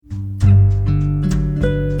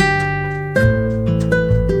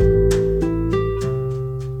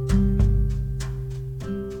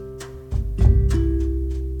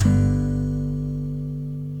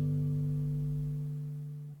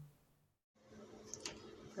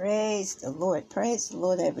Praise the Lord. Praise the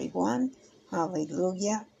Lord, everyone.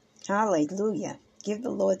 Hallelujah. Hallelujah. Give the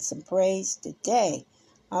Lord some praise today.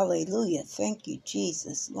 Hallelujah. Thank you,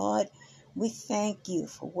 Jesus. Lord, we thank you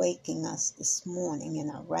for waking us this morning in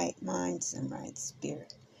our right minds and right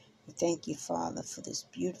spirit. We thank you, Father, for this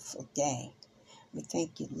beautiful day. We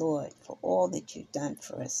thank you, Lord, for all that you've done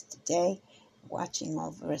for us today, watching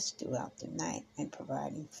over us throughout the night and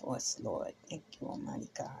providing for us, Lord. Thank you, Almighty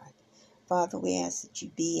God. Father, we ask that you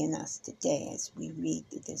be in us today as we read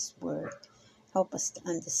through this word. Help us to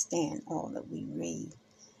understand all that we read.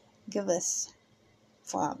 Give us,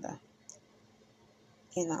 Father,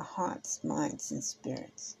 in our hearts, minds, and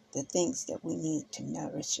spirits, the things that we need to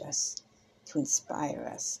nourish us, to inspire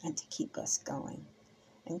us, and to keep us going.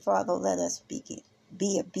 And Father, let us be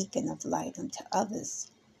a beacon of light unto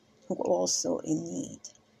others who are also in need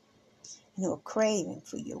and who are craving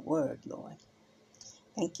for your word, Lord.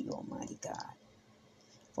 Thank you, Almighty God,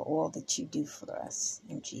 for all that you do for us.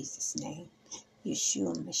 In Jesus' name,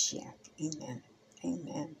 Yeshua Mashiach. Amen.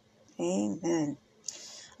 Amen. Amen.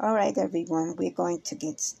 All right, everyone, we're going to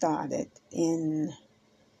get started in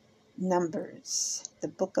Numbers, the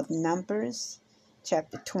book of Numbers,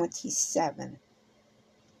 chapter 27.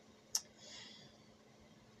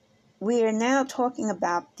 We are now talking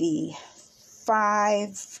about the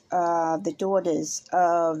daughters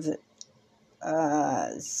of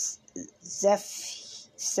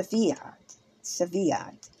Saviad.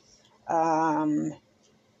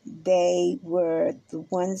 They were the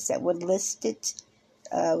ones that were listed.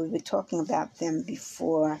 We were talking about them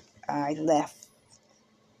before I left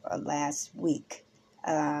last week.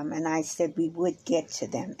 And I said we would get to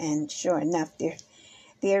them. And sure enough,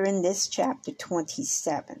 they're in this chapter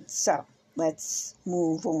 27. So let's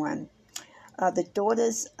move on. The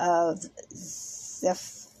daughters of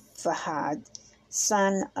Zephahad,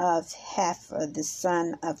 son of Hepher, the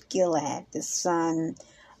son of Gilead, the son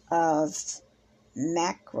of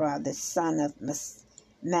Machra, the son of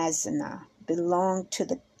Mazanah, belonged to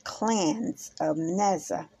the clans of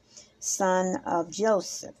Manasseh, son of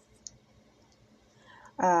Joseph.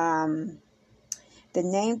 The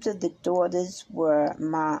names of the daughters were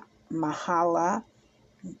Mahala,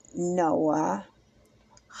 Noah,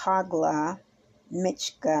 Hagla,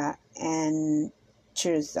 Michka, and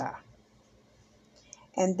Tirzah.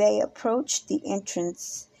 And they approached the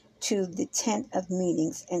entrance to the tent of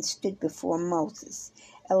meetings and stood before Moses,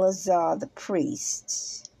 Eleazar the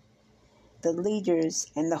priest, the leaders,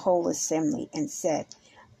 and the whole assembly, and said,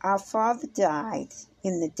 "Our father died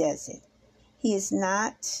in the desert. He was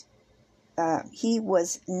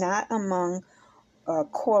not among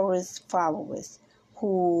Korah's followers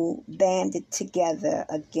who banded together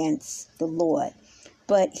against the Lord,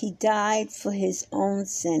 but he died for his own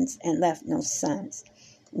sins and left no sons.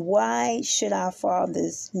 Why should our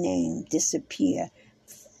father's name disappear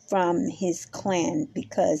from his clan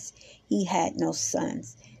because he had no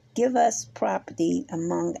sons? Give us property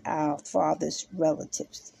among our father's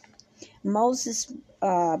relatives." Moses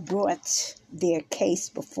brought their case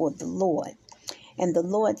before the Lord, and the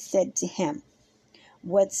Lord said to him,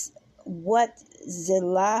 What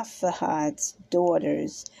Zelophehad's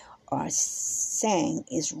daughters are saying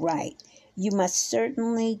is right. You must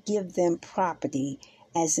certainly give them property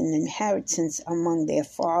as an inheritance among their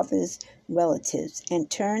father's relatives, and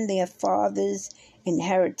turn their father's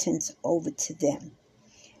inheritance over to them.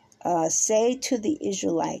 Say to the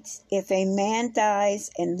Israelites, if a man dies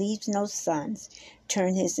and leaves no sons,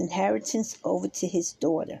 turn his inheritance over to his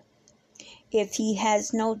daughter. If he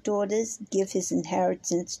has no daughters, give his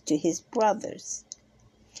inheritance to his brothers.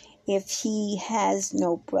 If he has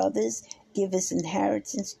no brothers, give his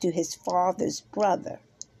inheritance to his father's brother.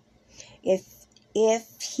 If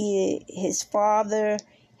his father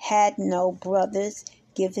had no brothers,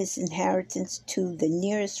 give his inheritance to the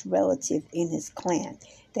nearest relative in his clan,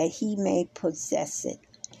 that he may possess it.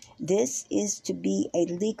 This is to be a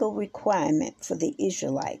legal requirement for the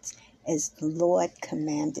Israelites, as the Lord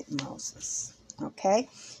commanded Moses. Okay?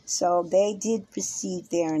 So they did receive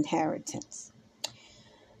their inheritance.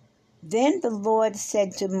 Then the Lord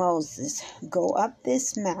said to Moses, "Go up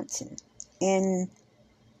this mountain in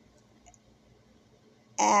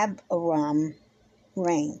Abarim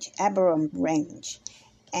range,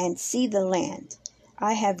 and see the land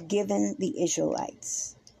I have given the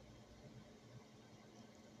Israelites.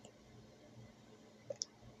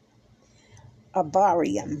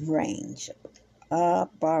 Abarim range.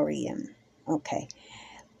 Okay.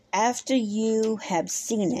 After you have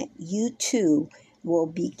seen it, you too will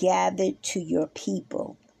be gathered to your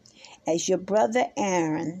people, as your brother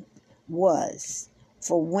Aaron was.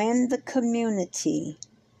 For when the community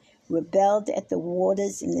rebelled at the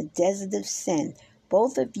waters in the desert of Sin.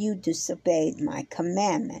 Both of you disobeyed my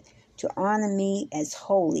commandment to honor me as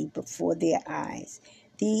holy before their eyes.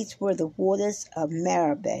 These were the waters of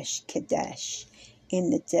Meribesh Kadesh in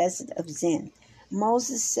the desert of Zin.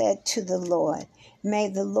 Moses said to the Lord, "May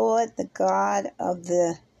the Lord, the God of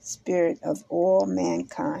the spirit of all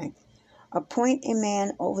mankind, appoint a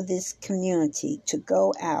man over this community to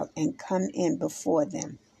go out and come in before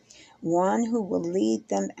them, one who will lead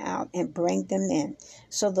them out and bring them in,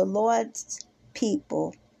 so the Lord's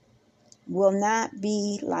people will not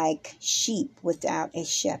be like sheep without a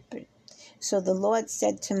shepherd." So the Lord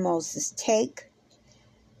said to Moses, Take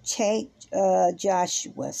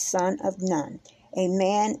Joshua, son of Nun, a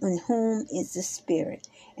man in whom is the Spirit,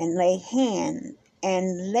 and lay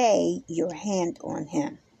your hand on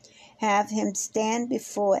him. Have him stand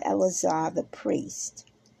before Eleazar the priest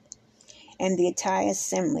and the entire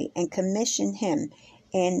assembly, and commission him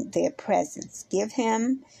in their presence. Give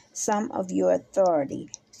him some of your authority,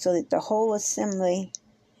 so that the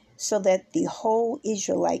whole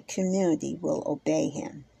Israelite community will obey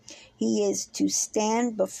him. He is to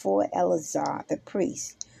stand before Eleazar the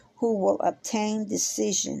priest, who will obtain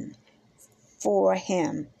decision for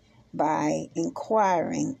him by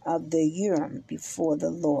inquiring of the Urim before the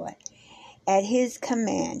Lord. At his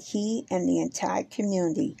command, he and the entire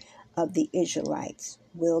community of the Israelites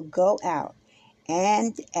will go out,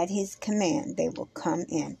 and at his command they will come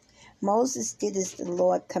in. Moses did as the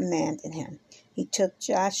Lord commanded him. He took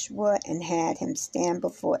Joshua and had him stand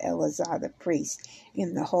before Eleazar the priest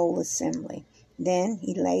in the whole assembly. Then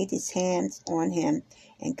he laid his hands on him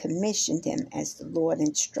and commissioned him as the Lord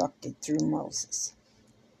instructed through Moses.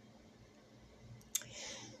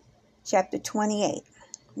 Chapter 28.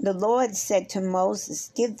 The Lord said to Moses,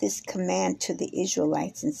 "Give this command to the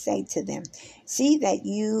Israelites and say to them, See that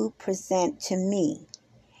you present to me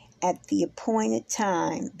at the appointed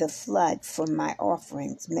time the flood for my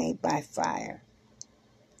offerings made by fire.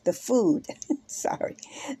 The food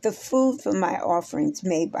for my offerings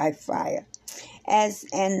made by fire, as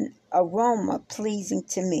an aroma pleasing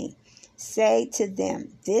to me. Say to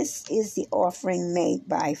them, This is the offering made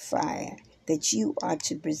by fire that you are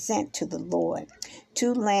to present to the Lord: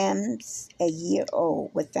 2 lambs a year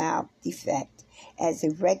old without defect, as a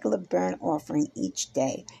regular burnt offering each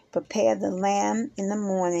day. Prepare the lamb in the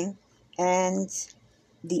morning and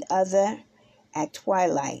the other at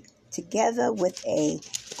twilight, together with a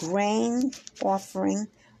grain offering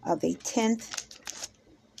of a tenth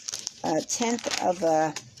of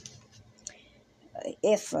a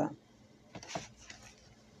ephah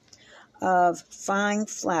of fine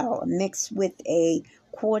flour, mixed with a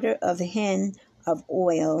quarter of a hin of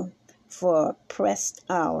oil from pressed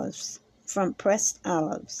olives.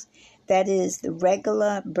 That is the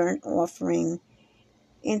regular burnt offering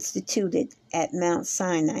instituted at Mount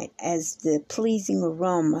Sinai as the pleasing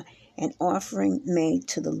aroma, an offering made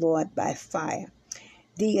to the Lord by fire.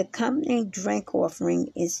 The accompanying drink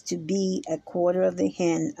offering is to be a quarter of a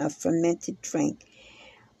hin of fermented drink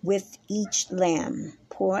with each lamb.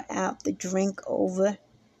 Pour out the drink offering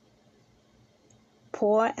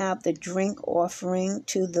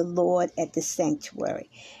to the Lord at the sanctuary,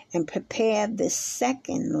 and prepare the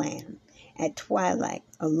second lamb at twilight,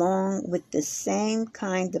 along with the same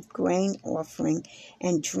kind of grain offering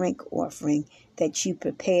and drink offering that you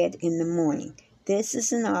prepared in the morning. This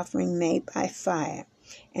is an offering made by fire,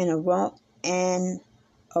 an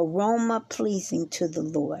aroma pleasing to the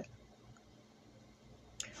Lord.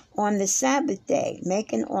 On the Sabbath day,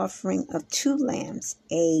 make an offering of 2 lambs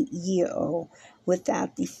a year old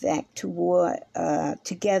without defect,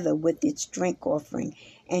 together with its drink offering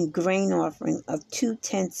and grain offering of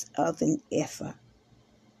 2/10 of an ephah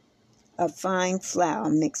of fine flour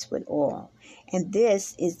mixed with oil. And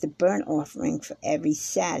this is the burnt offering for every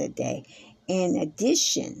Saturday, every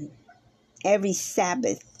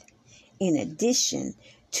Sabbath, in addition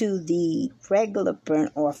to the regular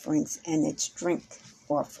burnt offerings and its drink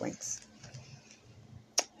offerings.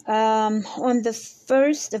 On the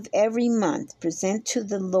first of every month, present to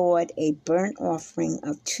the Lord a burnt offering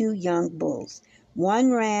of 2 young bulls,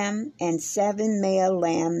 1 ram, and 7 male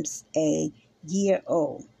lambs a year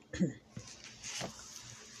old.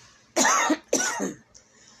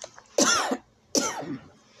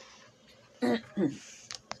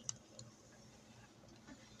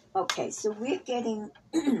 Okay, so we're getting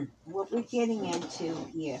what we're getting into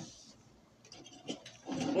here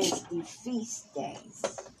is the feast days.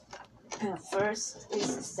 First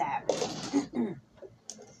is the Sabbath,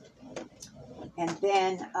 and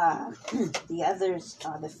then the others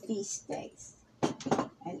are the feast days.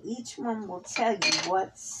 And each one will tell you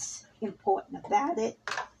what's important about it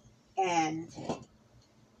and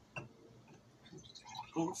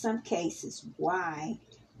in some cases why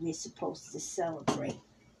we're supposed to celebrate.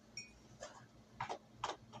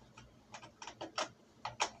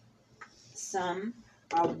 Some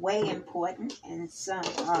are way important and some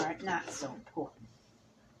are not so important.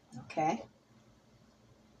 Okay?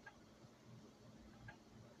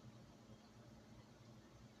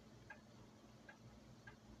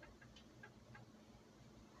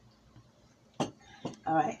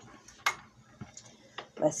 All right.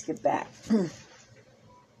 Let's get back.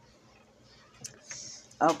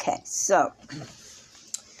 Okay, so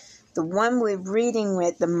the one we're reading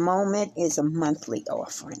at the moment is a monthly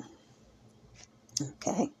offering.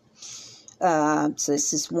 Okay? So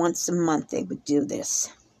this is once a month they would do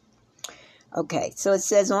this. Okay, so it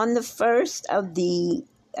says on the first of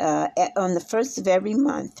every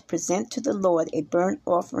month, present to the Lord a burnt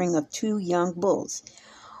offering of 2 young bulls,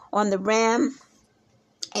 on the ram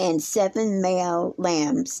and 7 male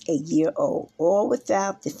lambs a year old, all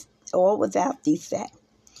without defect.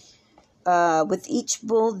 With each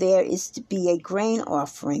bull there is to be a grain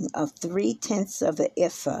offering of 3/10 of an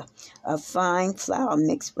ephah of fine flour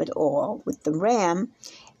mixed with oil. With the ram,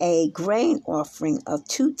 a grain offering of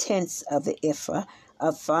 2/10 of an ephah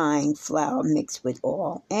of fine flour mixed with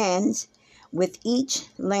oil. And with each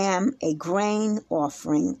lamb, a grain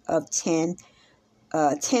offering of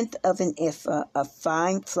 10th of an ephah of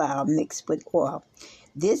fine flour mixed with oil.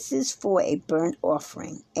 This is for a burnt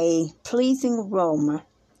offering, a pleasing aroma,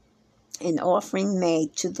 an offering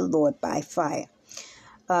made to the Lord by fire.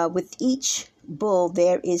 With each bull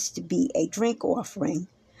there is to be a drink offering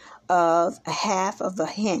of a half of a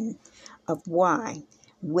hin of wine,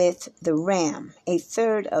 with the ram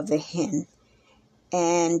 1/3 of a hin,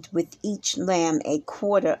 and with each lamb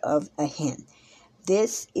 1/4 of a hin.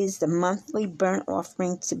 This is the monthly burnt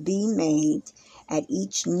offering to be made at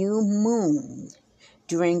each new moon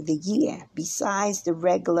during the year, besides the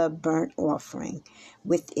regular burnt offering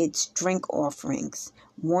with its drink offerings.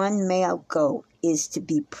 1 male goat is to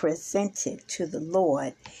be presented to the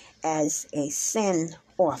Lord as a sin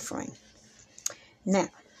offering. Now,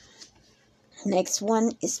 next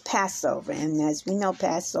one is Passover, and as we know,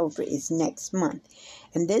 Passover is next month.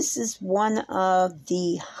 And this is one of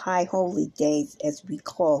the high holy days, as we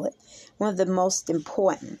call it, one of the most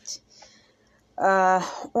important.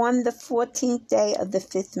 On the 14th day of the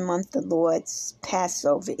 5th month, the Lord's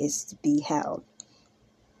Passover is to be held.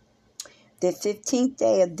 The 15th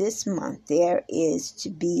day of this month, there is to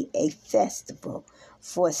be a festival.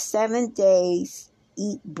 For 7 days,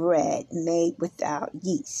 eat bread made without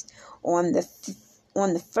yeast. On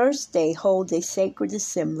the first day, hold a sacred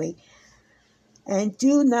assembly, and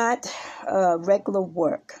do not regular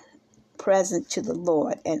work. Present to the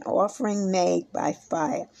Lord, an offering made by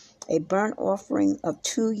fire, a burnt offering of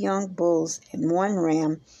 2 young bulls and 1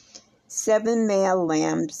 ram, 7 male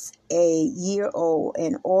lambs a year old,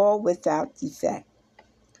 and all without defect.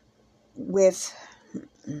 With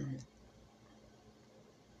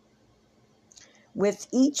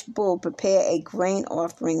each bull prepare a grain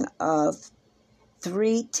offering of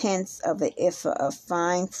 3/10 of an ephah of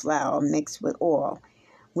fine flour mixed with oil.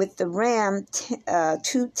 With the ram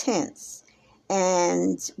 2/10,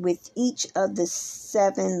 and with each of the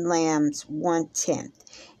 7 lambs 1/10.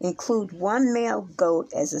 Include 1 male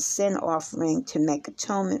goat as a sin offering to make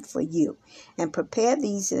atonement for you, and prepare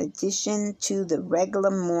these in addition to the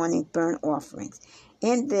regular morning burnt offerings.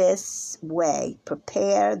 In this way,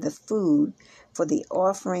 prepare the food for the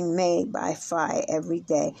offering made by fire every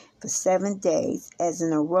day for 7 days as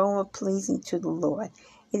an aroma pleasing to the Lord.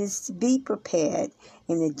 It is to be prepared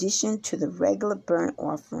in addition to the regular burnt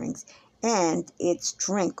offerings and its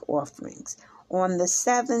drink offerings. On the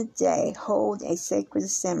 7th day, hold a sacred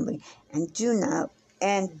assembly and do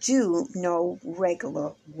no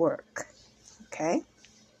regular work. Okay?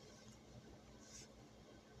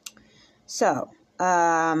 So,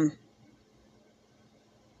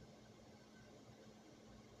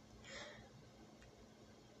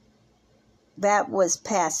 that was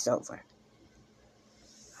Passover.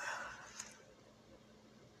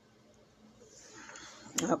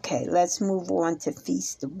 Okay, let's move on to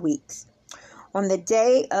Feast of Weeks. On the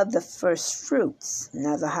day of the first fruits,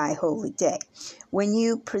 another high holy day, when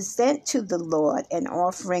you present to the Lord an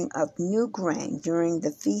offering of new grain during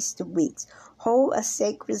the Feast of Weeks, hold a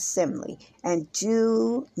sacred assembly and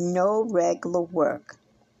do no regular work.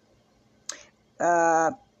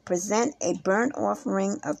 Present a burnt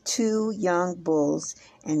offering of 2 young bulls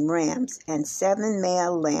and rams and 7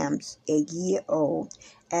 male lambs a year old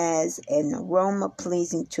as an aroma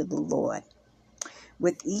pleasing to the Lord.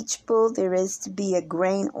 With each bull there is to be a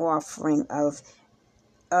grain offering of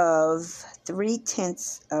of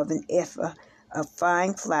 3/10 of an ephah of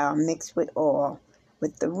fine flour mixed with oil,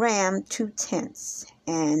 with the ram 2/10,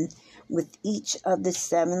 and with each of the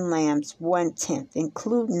 7 lambs 1/10,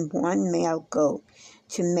 including 1 male goat,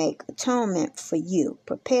 to make atonement for you.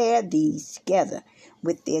 Prepare these together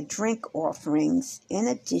with their drink offerings, in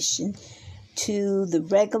addition to the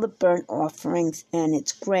regular burnt offerings and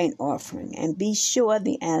its grain offering, and be sure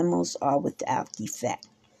the animals are without defect.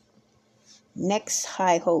 Next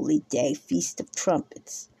High Holy Day, Feast of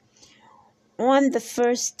Trumpets. On the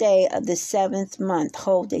first day of the 7th month,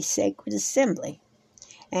 hold a sacred assembly,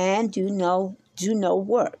 and do no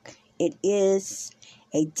work. It is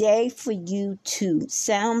a day for you to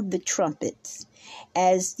sound the trumpets.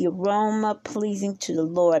 As the aroma pleasing to the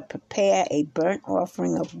Lord, prepare a burnt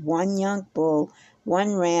offering of 1 young bull,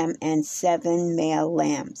 1 ram, and 7 male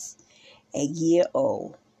lambs, a year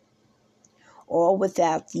old, all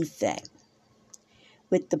without defect.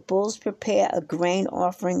 With the bulls, prepare a grain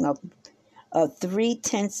offering of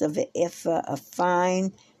 3/10 of an ephah of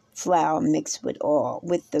fine flour mixed with oil.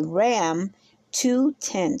 With the ram,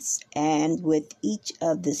 2/10, and with each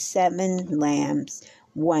of the 7 lambs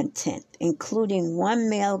 1/10, including 1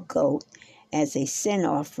 male goat as a sin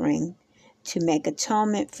offering to make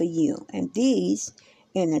atonement for you. And these,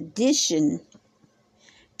 in addition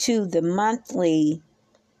to the monthly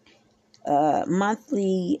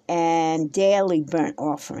and daily burnt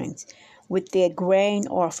offerings, with their grain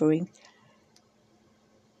offering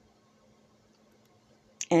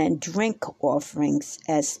and drink offerings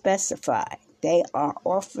as specified. They are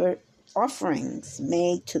offerings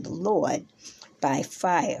made to the Lord by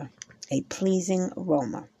fire, a pleasing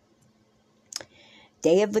aroma.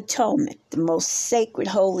 Day of Atonement, the most sacred,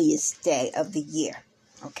 holiest day of the year.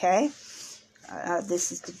 Okay?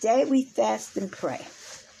 This is the day we fast and pray.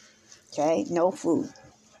 Okay? No food,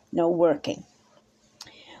 no working.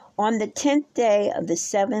 On the 10th day of the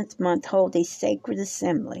 7th month, hold a sacred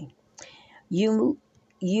assembly. You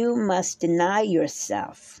must deny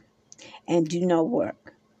yourself and do no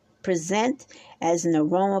work. Present as an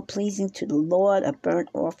aroma pleasing to the Lord a burnt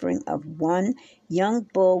offering of 1 young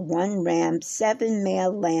bull, 1 ram, 7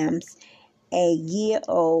 male lambs, a year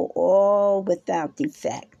old, all without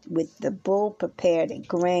defect. With the bull, prepared a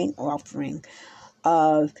grain offering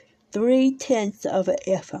of 3/10 of an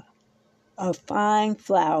ephah of fine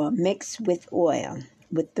flour mixed with oil.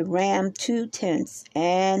 With the ram 2/10,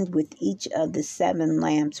 and with each of the 7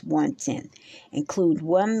 lambs 1/10. Include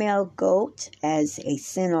 1 male goat as a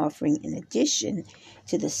sin offering, in addition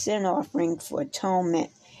to the sin offering for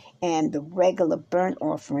atonement and the regular burnt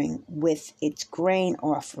offering with its grain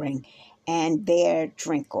offering and their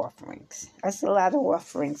drink offerings. That's a lot of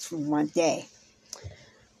offerings from one day.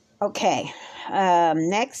 Okay,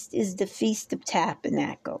 next is the Feast of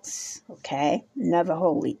Tabernacles. Okay, another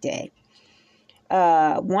holy day.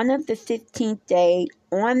 On the 15th day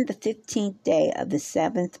of the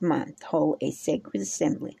 7th month, hold a sacred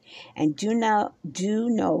assembly, and do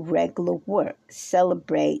no regular work.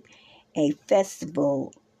 Celebrate a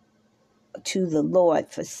festival to the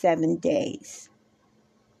Lord for 7 days.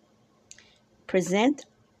 Present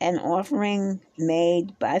an offering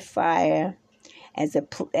made by fire as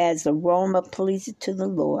aroma pleasing to the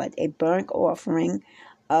Lord, a burnt offering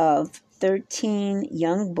of 13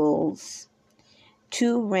 young bulls,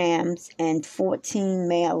 2 rams, and 14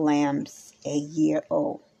 male lambs, a year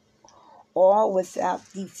old, all without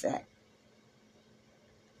defect.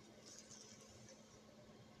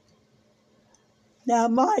 Now,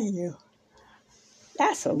 mind you,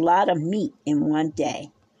 that's a lot of meat in one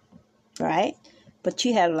day, right? But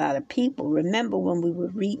you had a lot of people. Remember when we were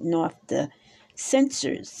reading off the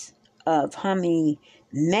censors of how many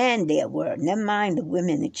men there were, never mind the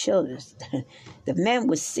women and children. The men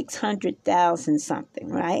was 600,000 something,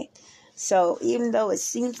 right? So even though it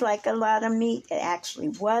seems like a lot of meat, it actually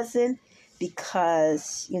wasn't,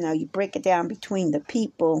 because, you break it down between the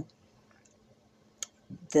people,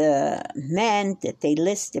 the men that they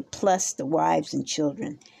listed plus the wives and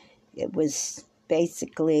children. It was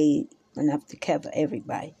basically enough to cover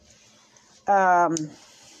everybody.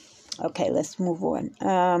 Okay, let's move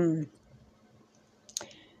on.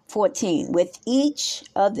 14. With each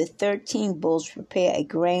of the 13 bulls, prepare a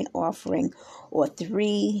grain offering or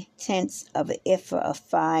 3/10 of an ephah of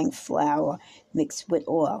fine flour mixed with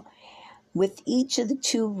oil. With each of the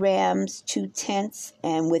 2 rams, 2/10,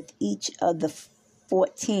 and with each of the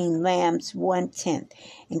 14 lambs, 1/10.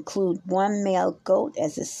 Include 1 male goat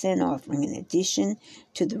as a sin offering, in addition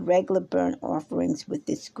to the regular burnt offerings with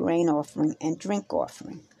its grain offering and drink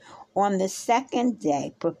offering. On the 2nd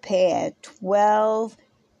day, prepare 12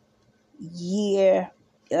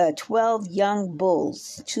 12 young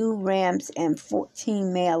bulls, 2 rams, and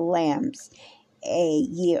 14 male lambs, a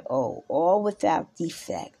year old, all without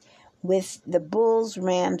defect. With the bulls,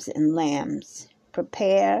 rams, and lambs,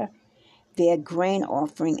 prepare their grain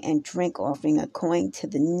offering and drink offering according to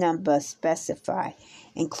the number specified.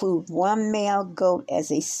 Include 1 male goat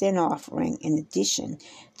as a sin offering in addition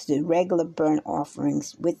to the regular burnt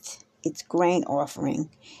offerings with its grain offering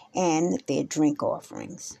and their drink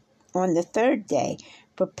offerings. On the third day,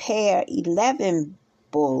 prepare 11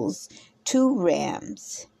 bulls, 2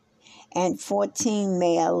 rams, and 14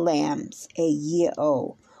 male lambs, a year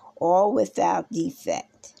old, all without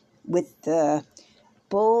defect. With the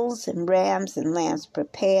bulls and rams and lambs,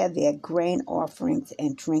 prepare their grain offerings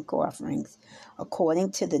and drink offerings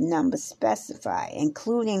according to the number specified,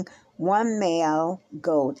 including 1 male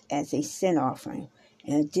goat as a sin offering,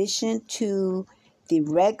 in addition to the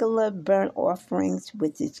regular burnt offerings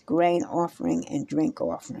with its grain offering and drink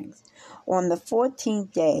offerings. On the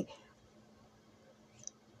 14th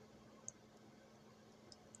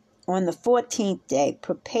day,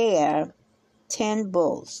 prepare 10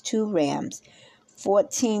 bulls, 2 rams,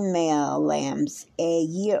 14 male lambs, a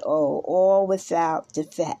year old, all without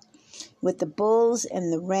defect. With the bulls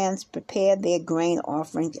and the rams, prepare their grain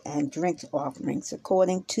offerings and drink offerings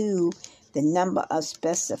according to the number of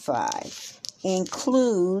specified.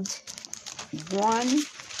 Include one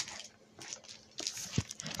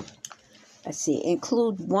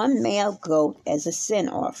male goat as a sin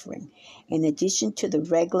offering, in addition to the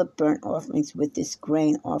regular burnt offerings with its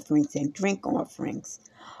grain offerings and drink offerings.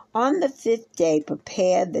 On the 5th day,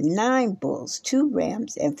 prepare the 9 bulls, 2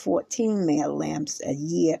 rams, and 14 male lambs, a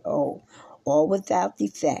year old, all without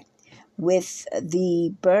defect. With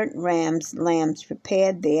the burnt lambs,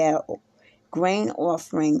 prepare their grain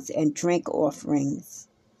offerings and drink offerings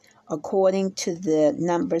according to the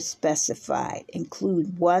number specified.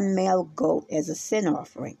 Include 1 male goat as a sin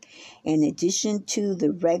offering, in addition to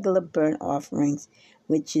the regular burnt offerings,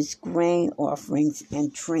 which is grain offerings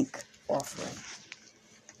and drink offerings.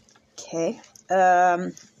 Okay.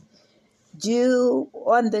 Due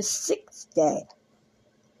on the 6th day.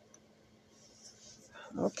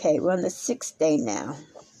 Okay, we're on the 6th day now.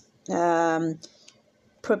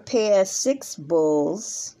 Prepare 6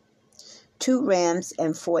 bulls, 2 rams,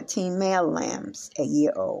 and 14 male lambs, a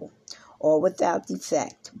year old, all without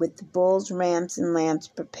defect. With the bulls, rams, and lambs,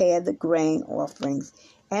 prepare the grain offerings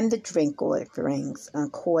and the drink offerings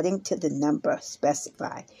according to the number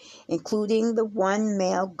specified, including the 1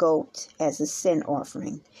 male goat as a sin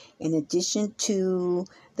offering, in addition to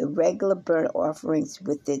the regular burnt offerings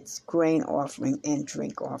with its grain offering and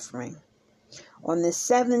drink offering. On the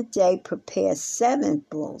 7th day, prepare 7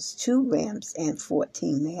 bulls, 2 rams, and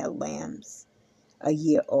 14 male lambs, a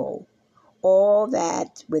year old, all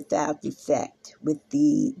that without defect. With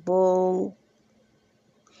the bulls,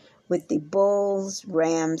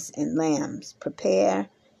 rams, and lambs, prepare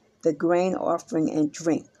the grain offering and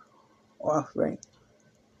drink offering.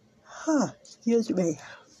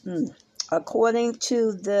 According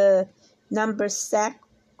to the number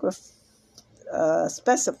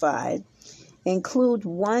specified, include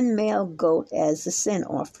 1 male goat as a sin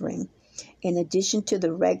offering, in addition to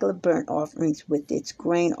the regular burnt offerings with its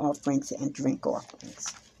grain offerings and drink offerings.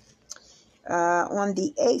 On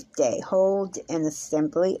the 8th day, hold an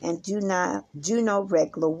assembly and do no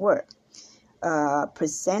regular work.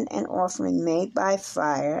 Present an offering made by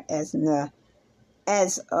fire as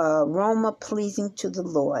aroma pleasing to the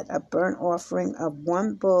Lord, a burnt offering of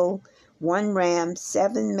 1 bull, 1 ram,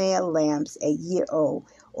 7 male lambs, a year old,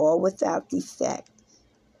 all without defect.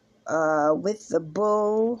 With the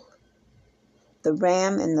bull, the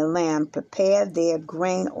ram, and the lamb, prepare their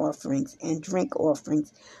grain offerings and drink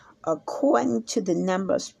offerings according to the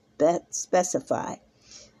number specified.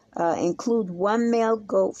 Include 1 male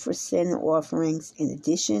goat for sin offerings, in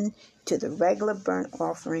addition to the regular burnt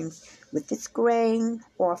offerings with its grain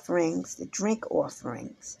offerings, the drink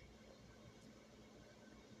offerings.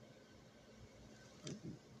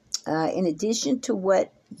 In addition to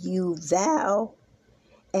what you vow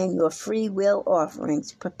and your free will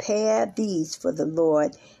offerings, prepare these for the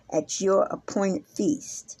Lord at your appointed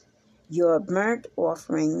feast. Your burnt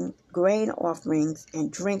offering, grain offerings,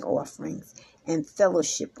 and drink offerings, and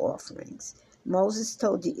fellowship offerings. Moses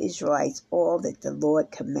told the Israelites all that the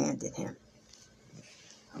Lord commanded him.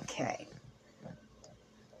 Okay.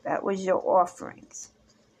 That was your offerings.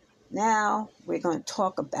 Now we're going to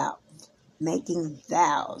talk about making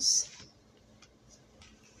vows.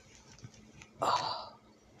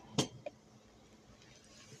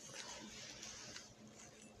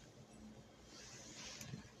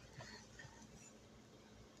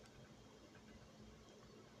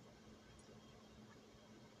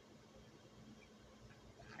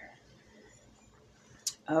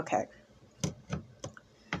 Okay.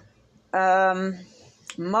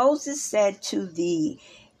 Moses said to the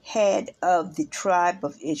head of the tribe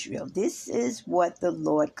of Israel, "This is what the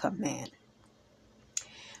Lord commanded.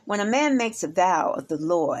 When a man makes a vow of the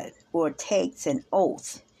Lord or takes an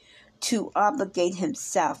oath to obligate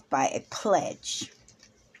himself by a pledge."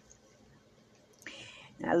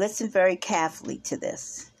 Now listen very carefully to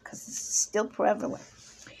this because it's still prevalent.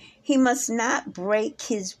 "He must not break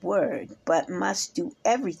his word, but must do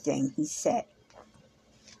everything he said.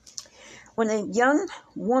 When a young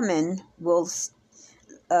woman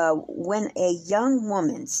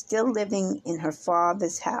still living in her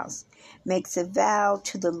father's house makes a vow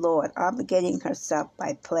to the Lord, obligating herself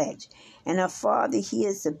by pledge, and her father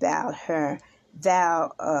hears about her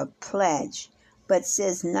vow of pledge, but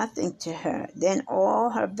says nothing to her, then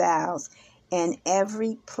all her vows and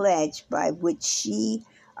every pledge by which she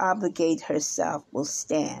obligates herself will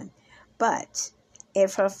stand. But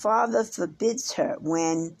if her father forbids her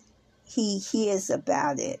when he hears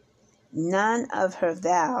about it, none of her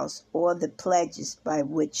vows or the pledges by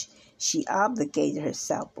which she obligated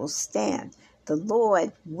herself will stand. The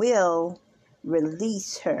Lord will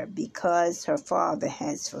release her because her father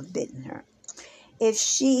has forbidden her. If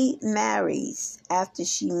she marries after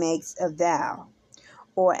she makes a vow,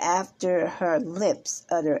 or after her lips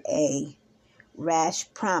utter a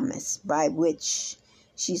rash promise by which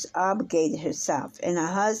she's obligated herself, and her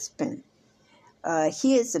husband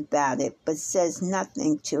hears about it but says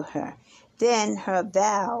nothing to her, then her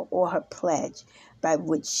vow or her pledge by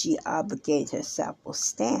which she obligated herself will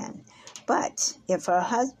stand. But if her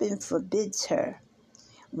husband forbids her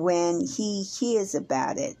when he hears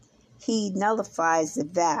about it, he nullifies the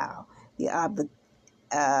vow that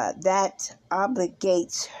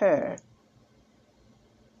obligates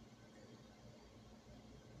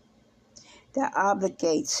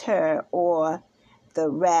her, or the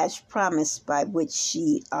rash promise by which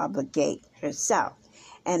she obligates herself,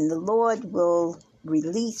 and the Lord will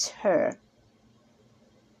release her.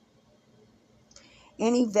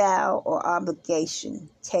 Any vow or obligation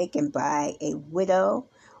taken by a widow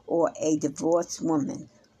or a divorced woman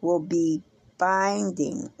will be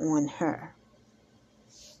binding on her.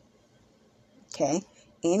 Okay?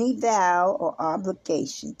 Any vow or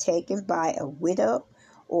obligation taken by a widow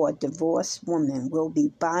or a divorced woman will be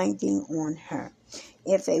binding on her.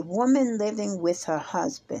 If a woman living with her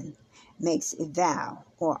husband makes a vow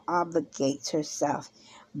or obligates herself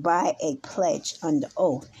by a pledge under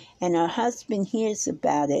oath, and her husband hears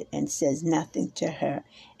about it and says nothing to her,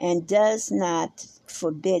 and does not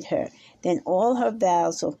forbid her, then all her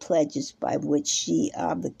vows or pledges by which she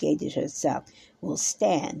obligated herself will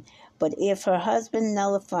stand. But if her husband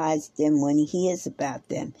nullifies them when he hears about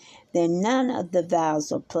them, then none of the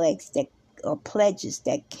vows or pledges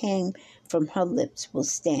that came from her lips will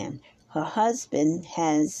stand. Her husband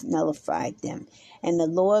has nullified them, and the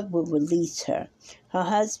Lord will release her. Her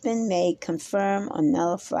husband may confirm or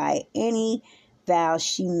nullify any vow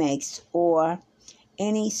she makes or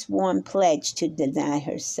any sworn pledge to deny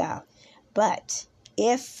herself. But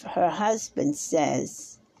if her husband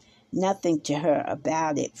says nothing to her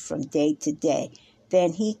about it from day to day,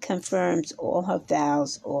 then he confirms all her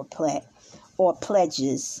vows or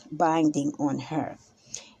pledges binding on her.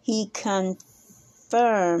 He confirms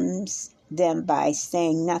them by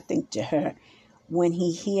saying nothing to her when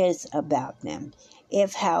he hears about them.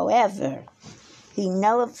 If, however, he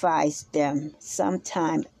nullifies them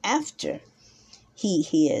sometime after he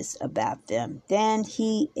hears about them, then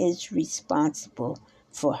he is responsible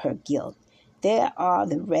for her guilt.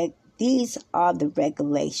 These are the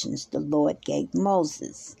regulations the Lord gave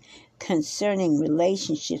Moses concerning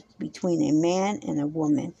relationships between a man and a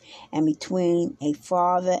woman, and between a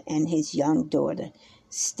father and his young daughter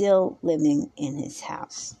still living in his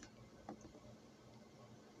house.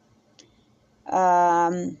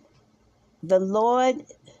 The Lord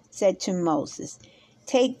said to Moses,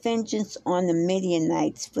 "Take vengeance on the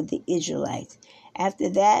Midianites for the Israelites. After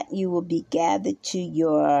that you will be gathered to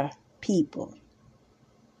your people."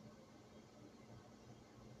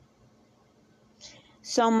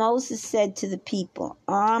 So Moses said to the people,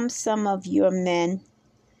 "Arm some of your men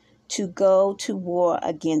to go to war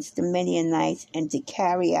against the Midianites and to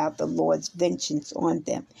carry out the Lord's vengeance on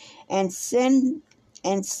them, and send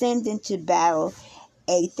into battle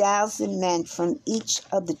 1,000 men from each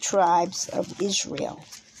of the tribes of Israel."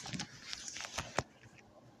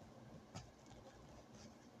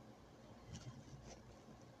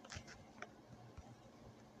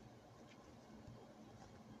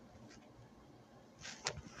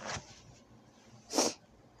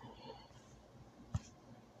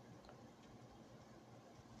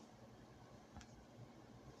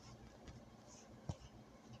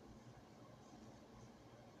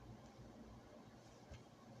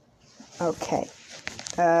 Okay.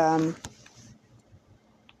 Hold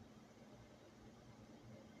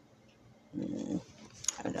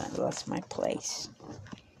on, I lost my place.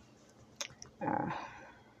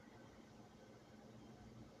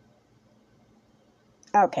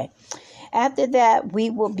 Okay. After that,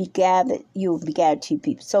 you will be gathered to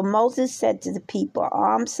people. So Moses said to the people,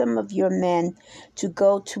 arm some of your men to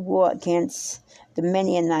go to war against the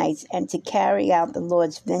Midianites and to carry out the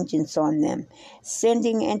Lord's vengeance on them,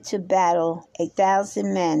 sending into battle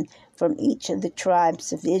 1,000 men from each of the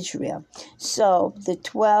tribes of Israel. So the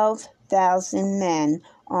 12,000 men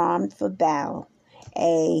armed for battle,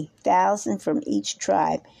 1,000 from each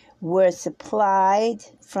tribe, were supplied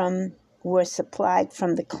from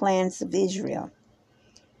the clans of Israel.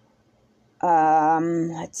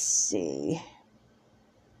 Let's see.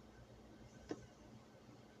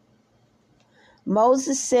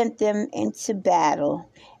 Moses sent them into battle,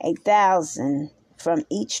 1,000 from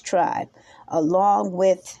each tribe, along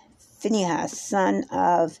with Phinehas, son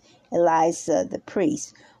of Eleazar the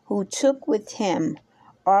priest, who took with him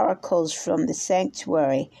oracles from the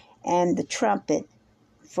sanctuary and the trumpet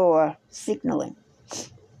for signaling.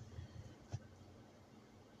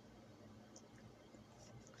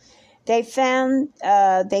 They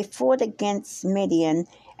fought against Midian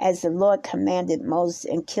as the Lord commanded Moses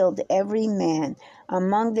and killed every man.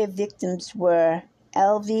 Among their victims were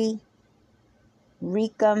Elvi,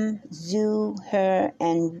 Rechem, Zu, Hur,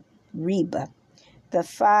 and Reba, the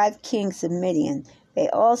 5 kings of Midian. They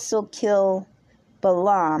also killed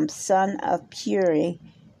Balaam, son of Beori,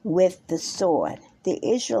 with the sword. The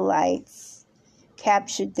Israelites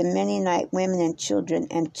captured the Midianite women and children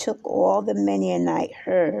and took all the Midianite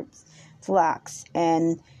herds, flocks,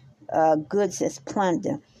 and goods as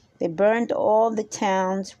plunder. They burned all the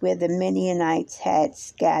towns where the Midianites had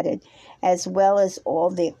scattered, as well as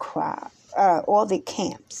all their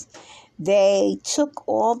camps. They took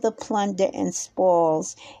all the plunder and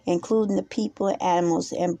spoils, including the people and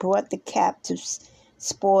animals, and brought the captives'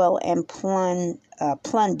 spoil and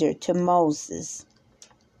plunder to Moses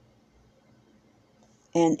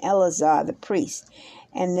and Eleazar the priest,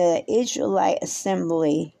 and the Israelite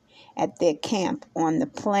assembly at their camp on the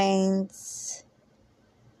plains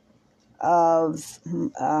of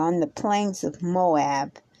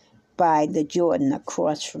Moab by the Jordan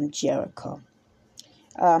across from Jericho.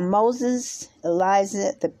 Moses,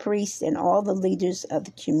 Eleazar the priest, and all the leaders of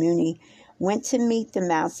the community went to meet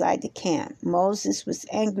them outside the camp. Moses was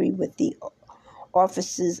angry with the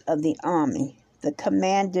officers of the army, the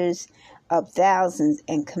commanders of thousands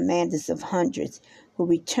and commanders of hundreds, who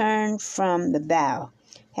returned from the battle.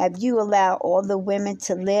 Have you allowed all the women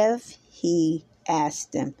to live? He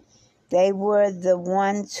asked them. They were the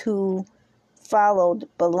ones who followed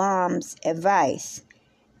Balaam's advice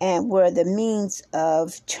and were the means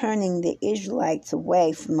of turning the Israelites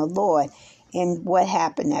away from the Lord in what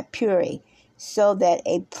happened at Peori, so that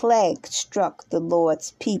a plague struck the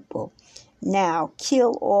Lord's people. Now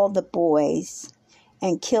kill all the boys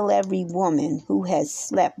and kill every woman who has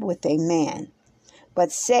slept with a man.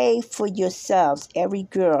 But save for yourselves every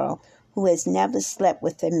girl who has never slept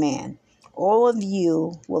with a man. All of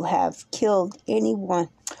you who have killed anyone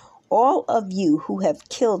or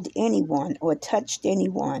touched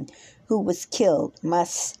anyone who was killed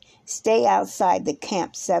must stay outside the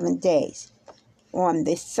camp 7 days. On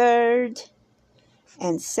the 3rd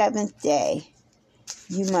and 7th day,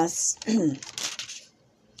 you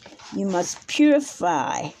must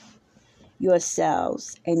purify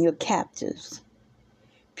yourselves and your captives.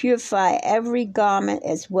 Purify every garment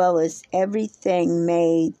as well as everything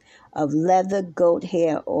made of leather, goat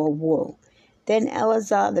hair, or wool. Then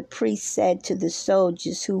Eleazar the priest said to the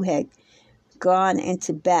soldiers who had gone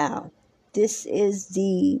into battle, this is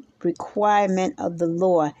the requirement of the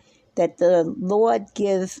law that the Lord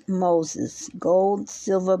give Moses: gold,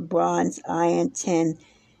 silver, bronze, iron, tin,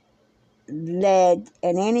 lead,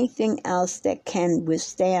 and anything else that can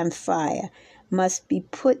withstand fire must be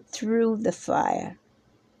put through the fire,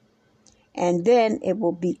 and then it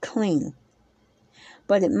will be clean.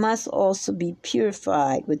 But it must also be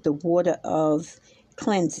purified with the water of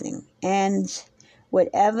cleansing, and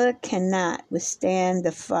whatever cannot withstand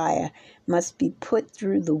the fire must be put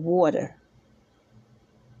through the water.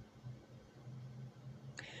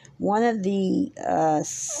 On the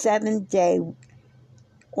 7th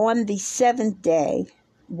day,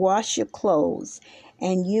 wash your clothes,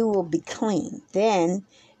 and you will be clean. Then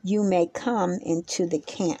you may come into the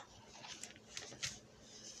camp.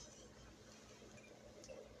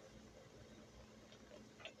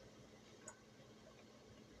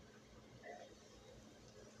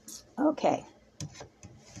 Okay.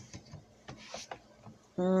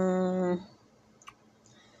 The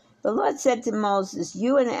Lord said to Moses,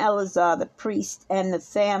 "You and Eleazar the priest and the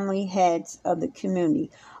family heads of the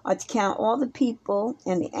community are to count all the people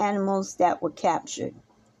and the animals that were captured.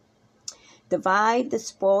 Divide the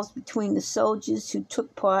spoils between the soldiers who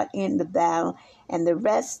took part in the battle and the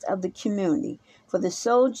rest of the community. For the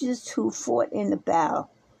soldiers who fought in the battle,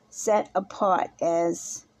 set apart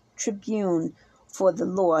as tribune for the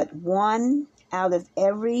Lord, one out of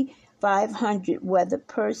every 500, whether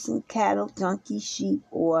person, cattle, donkey, sheep,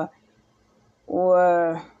 or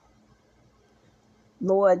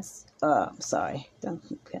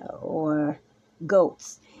donkey, cattle, or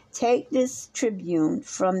goats. Take this tribune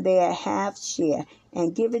from their half share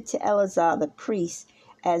and give it to Eleazar the priest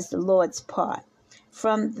as the Lord's part.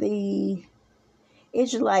 From the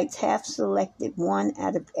Israelites have selected one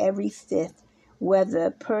out of every fifth, whether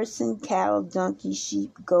person, cattle, donkey,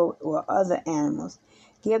 sheep, goat, or other animals.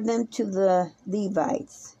 Give them to the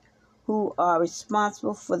Levites, who are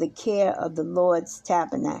responsible for the care of the Lord's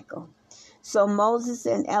tabernacle." So Moses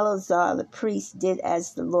and Eleazar the priest did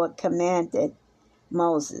as the Lord commanded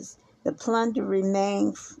Moses. The plunder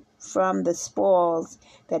remaining from the spoils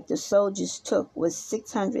that the soldiers took was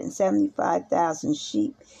 675,000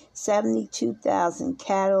 sheep, 72,000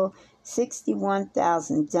 cattle,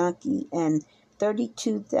 61,000 donkey, and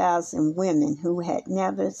 32,000 women who had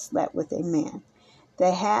never slept with a man.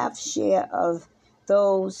 The half share of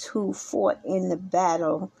those who fought in the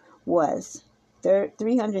battle was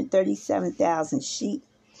 337,000 sheep,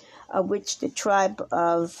 of which the tribe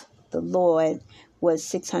of the Lord was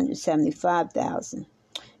 675,000.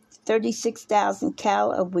 36,000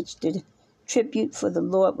 cattle, of which the tribute for the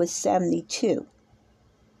Lord was 72.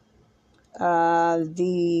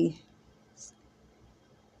 The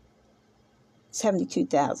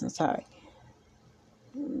 72,000, sorry.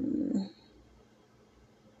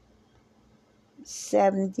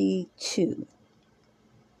 72.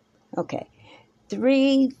 Okay.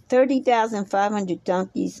 30,500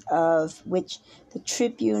 donkeys, of which the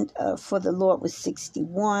tribute for the Lord was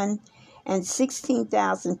 61, and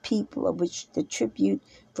 16,000 people, of which the tribute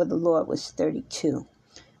for the Lord was 32.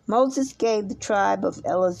 Moses gave the tribe of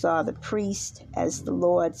Eleazar the priest as the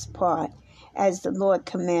Lord's part, as the Lord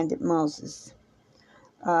commanded Moses.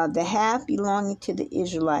 The half belonging to the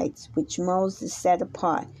Israelites, which Moses set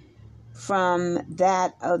apart from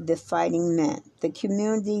that of the fighting men. The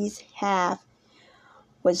community's half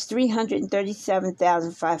was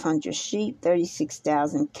 337,500 sheep,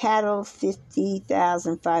 36,000 cattle,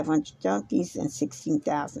 50,500 donkeys, and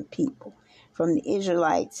 16,000 people. From the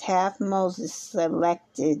Israelites, half Moses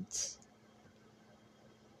selected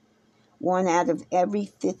one out of every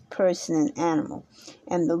fifth person and animal.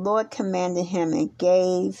 And the Lord commanded him and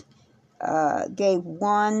gave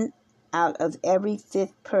one out of every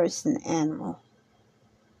fifth person animal.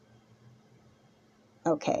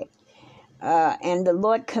 Okay. And the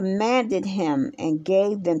Lord commanded him and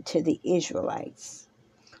gave them to the Israelites,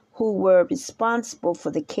 who were responsible for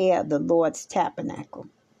the care of the Lord's tabernacle.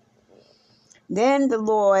 Then the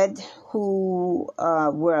Lord, who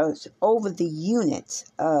was over the units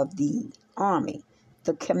of the army,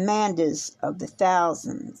 the commanders of the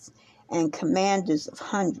thousands and commanders of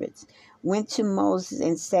hundreds, went to Moses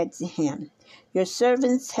and said to him, "Your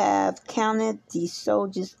servants have counted these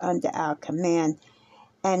soldiers under our command,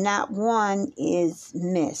 and not one is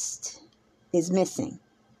missing."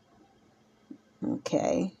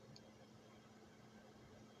 Okay.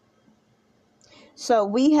 "So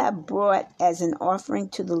we have brought as an offering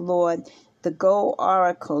to the Lord the gold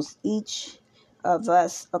oracles each of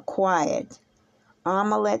us acquired,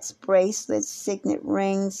 armlets, bracelets, signet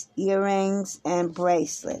rings, earrings, and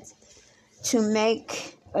bracelets, to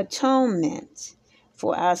make atonement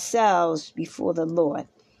for ourselves before the Lord."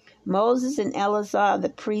 Moses and Eleazar the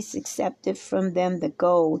priests accepted from them the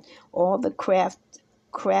gold, all the crafted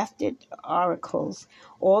oracles,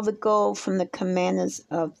 all the gold from the commanders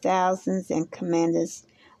of thousands and commanders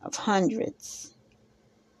of hundreds,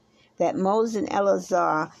 that Moses and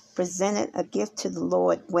Eleazar presented a gift to the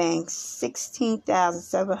Lord weighing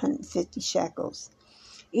 16,750 shekels.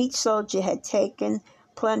 Each soldier had taken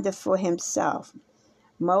plunder for himself.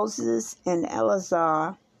 Moses and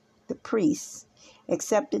Eleazar the priests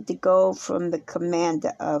accepted the gold from the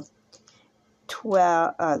commander of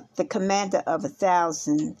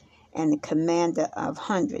 1,000 and the commander of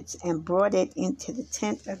hundreds, and brought it into the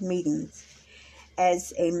tent of meetings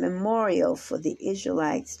as a memorial for the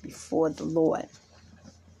Israelites before the Lord.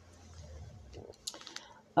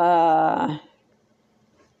 The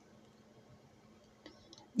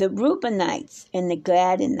Reubenites and the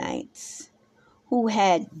Gadianites, who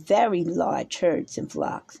had very large herds and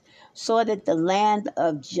flocks, saw that the land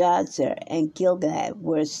of Jazer and Gilead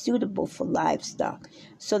were suitable for livestock.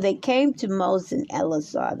 So they came to Moses and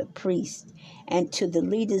Eleazar the priest and to the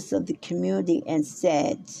leaders of the community and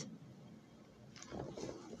said,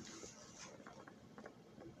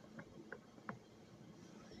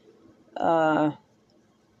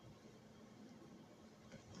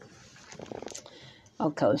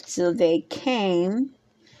 so they came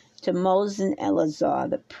to Moses and Eleazar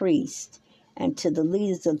the priest and to the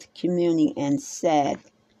leaders of the community and said,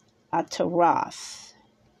 Ataroth,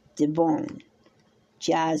 Dibon,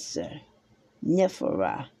 Jazer,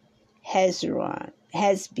 Nephara, Hezron,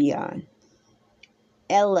 Hezbion,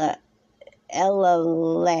 Elalai,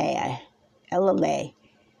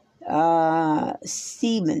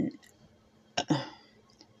 Seban,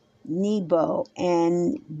 Nebo,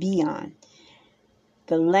 and Beon.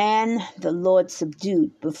 The land the Lord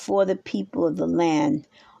subdued before the people of the land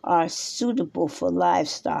are suitable for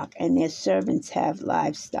livestock, and their servants have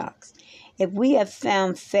livestock. If we have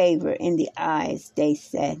found favor in the eyes, they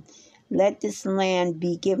said, let this land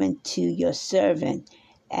be given to your servant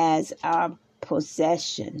as our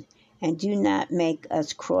possession, and do not make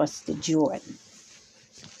us cross the Jordan.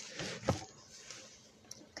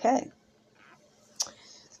 Okay.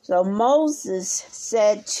 So Moses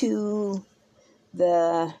said to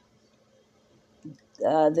the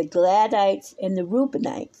Gadites and the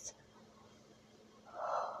Reubenites,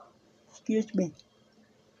 excuse me.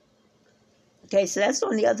 Okay, so that's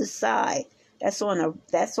on the other side. That's on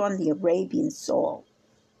the Arabian soil,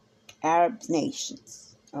 Arab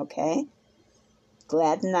nations. Okay,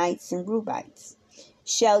 Gladnites and Reubenites.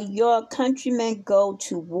 Shall your countrymen go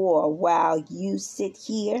to war while you sit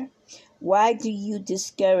here? Why do you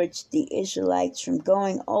discourage the Israelites from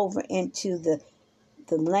going over into the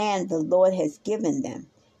land the Lord has given them?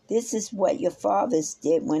 This is what your fathers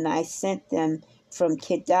did when I sent them from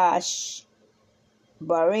Kadesh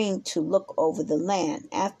Barnea to look over the land.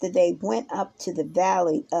 After they went up to the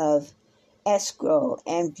valley of Eshcol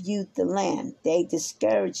and viewed the land, they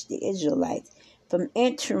discouraged the Israelites from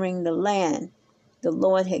entering the land the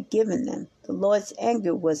Lord had given them. The Lord's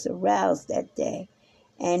anger was aroused that day,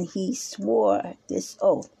 and he swore this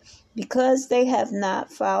oath, because they have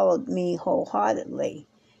not followed me wholeheartedly,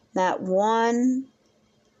 not one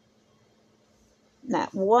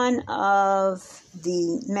of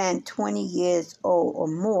the men 20 years old or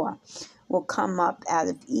more will come up out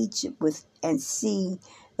of Egypt and see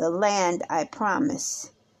the land I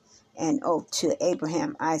promised an oath to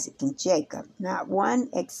Abraham, Isaac, and Jacob. Not one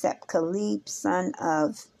except Caleb, son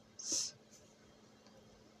of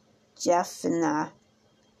Jephunneh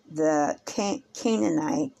the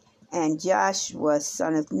Canaanite, and Joshua,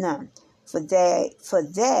 son of Nun, for they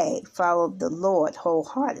followed the Lord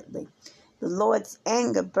wholeheartedly. The Lord's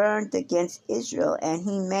anger burned against Israel, and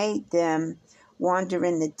he made them wander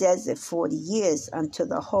in the desert 40 years until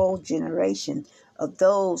the whole generation of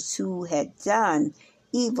those who had done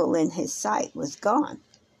evil in his sight was gone.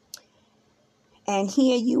 And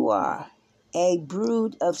here you are, a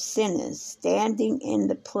brood of sinners, standing in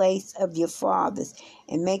the place of your fathers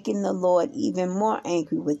and making the Lord even more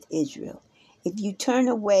angry with Israel. If you turn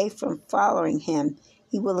away from following him,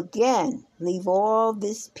 he will again leave all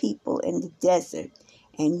this people in the desert,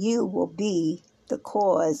 and you will be the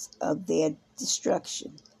cause of their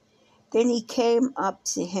destruction. Then he came up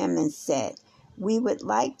to him and said, we would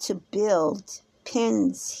like to build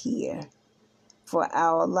pens here for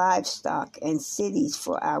our livestock and cities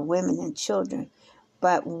for our women and children,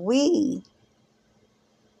 but we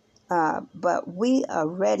are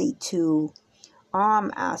ready to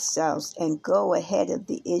arm ourselves and go ahead of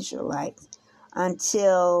the Israelites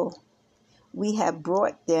until we have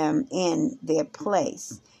brought them in their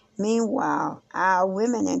place. Meanwhile, our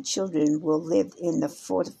women and children will live in the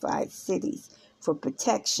fortified cities for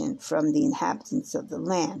protection from the inhabitants of the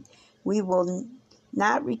land. We will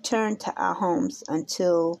not return to our homes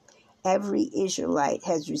until every Israelite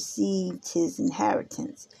has received his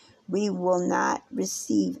inheritance. We will not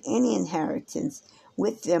receive any inheritance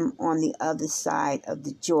with them on the other side of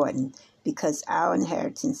the Jordan, because our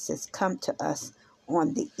inheritance has come to us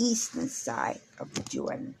on the eastern side of the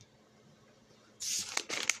Jordan.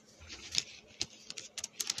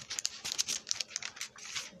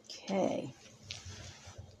 Okay.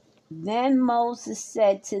 Then Moses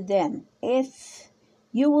said to them, if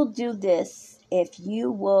you will do this, if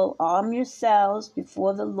you will arm yourselves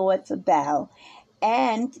before the Lord for battle,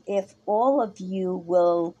 and if all of you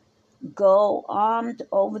will go armed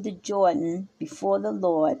over the Jordan before the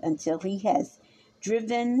Lord until he has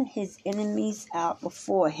driven his enemies out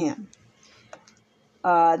before him,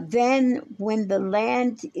 Then when the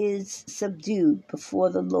land is subdued before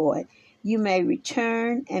the Lord, you may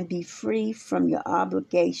return and be free from your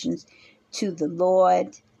obligations to the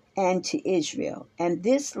Lord and to Israel, and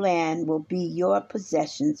this land will be your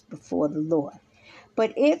possessions before the Lord.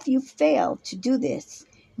 But if you fail to do this,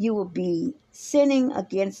 you will be sinning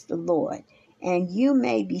against the Lord, and you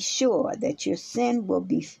may be sure that your sin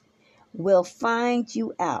will find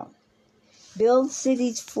you out. Build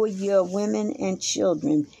cities for your women and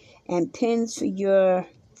children, and pens for your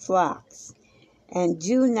flocks, and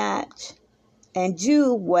do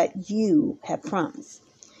what you have promised.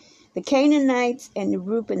 The Canaanites and the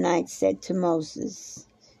Reubenites said to Moses,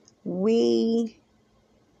 We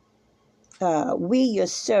your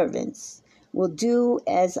servants will do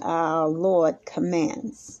as our Lord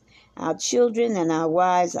commands. Our children and our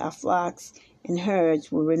wives, our flocks and herds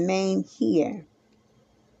will remain here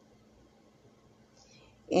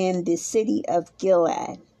in the city of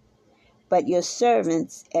Gilead. But your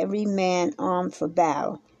servants, every man armed for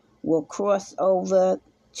battle, will cross over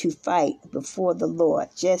to fight before the Lord,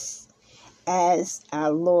 just as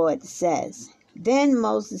our Lord says. Then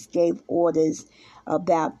Moses gave orders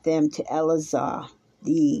about them to Eleazar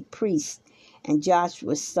the priest and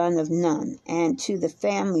Joshua son of Nun, and to the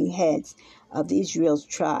family heads of Israel's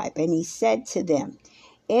tribe. And he said to them,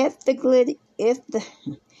 If the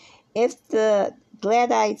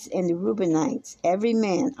Gadites and the Reubenites, every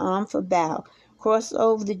man armed for battle, cross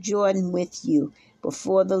over the Jordan with you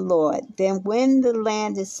before the Lord, then when the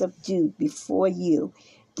land is subdued before you,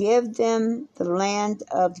 give them the land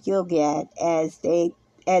of Gilead as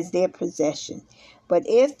their possession. But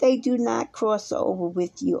if they do not cross over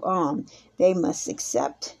with you armed, they must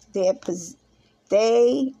accept their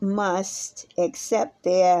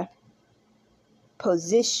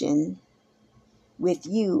position with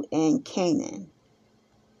you in Canaan.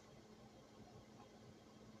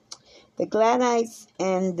 The Gadites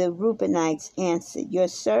and the Reubenites answered, Your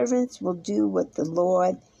servants will do what the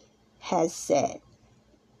Lord has said.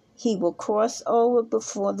 He will cross over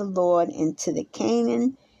before the Lord into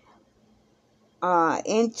Canaan armed,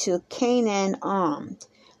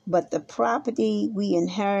 but the property we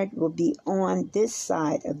inherit will be on this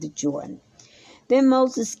side of the Jordan. Then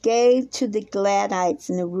Moses gave to the Gadites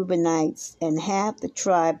and the Reubenites and half the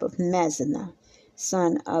tribe of Manasseh,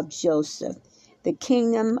 son of Joseph, the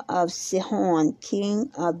kingdom of Sihon,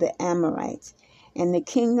 king of the Amorites, and the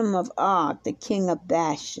kingdom of Og, the king of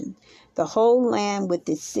Bashan, the whole land with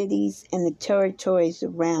its cities and the territories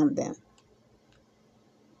around them.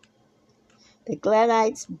 The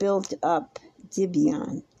Gadites built up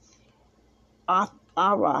Gibeon,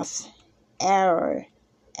 Aroth, Aroer,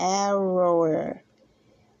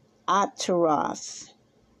 Ataroth,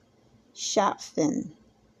 Shaphan,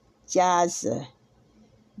 Jazer,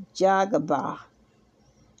 Jagabah,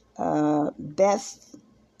 Beth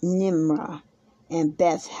Nimrah, and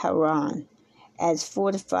Beth Haran as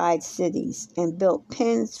fortified cities, and built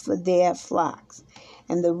pens for their flocks.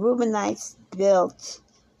 And the Reubenites built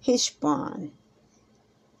Heshbon,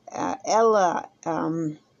 Elaleh,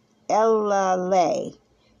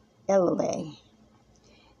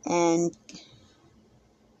 and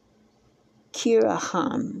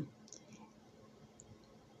Kiraham,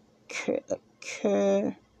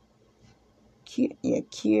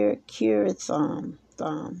 Kiratham,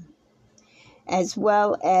 as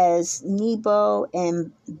well as Nebo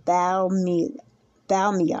and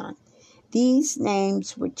Balmeon. These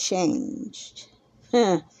names were changed.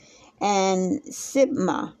 And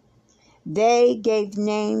Sibmah, they gave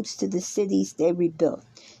names to the cities they rebuilt.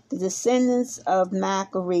 The descendants of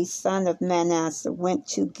Machir, son of Manasseh, went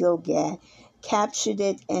to Gilgal, captured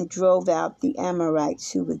it, and drove out the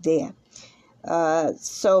Amorites who were there.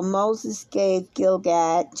 So Moses gave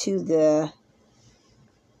Gilgal to the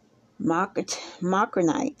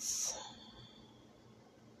Machirites,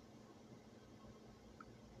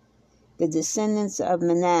 the descendants of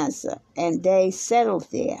Manasseh, and they settled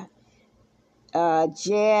there.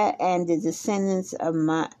 Jair and the descendants of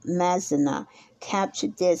Mazanah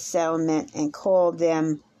captured their settlement and called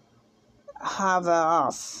them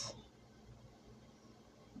Havaoth,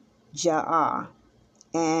 Ja'ar,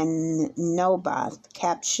 and Nobath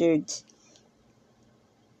captured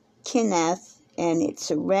Kinath and its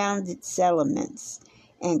surrounded settlements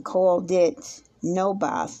and called it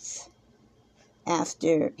Nobath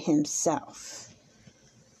after himself.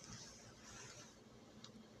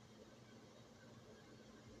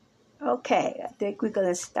 Okay, I think we're going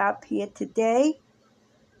to stop here today.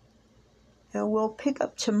 And we'll pick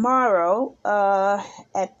up tomorrow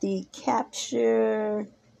at the capture.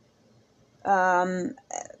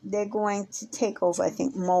 They're going to take over, I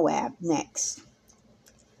think, Moab next.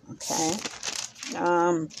 Okay?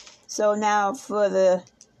 So now for the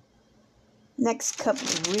next couple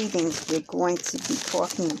of readings, we're going to be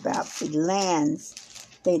talking about the lands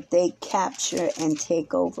that they capture and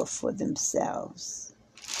take over for themselves.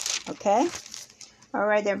 Okay? All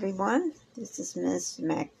right, everyone. This is Ms.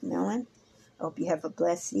 Macmillan. Hope you have a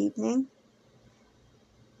blessed evening.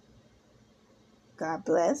 God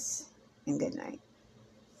bless and good night.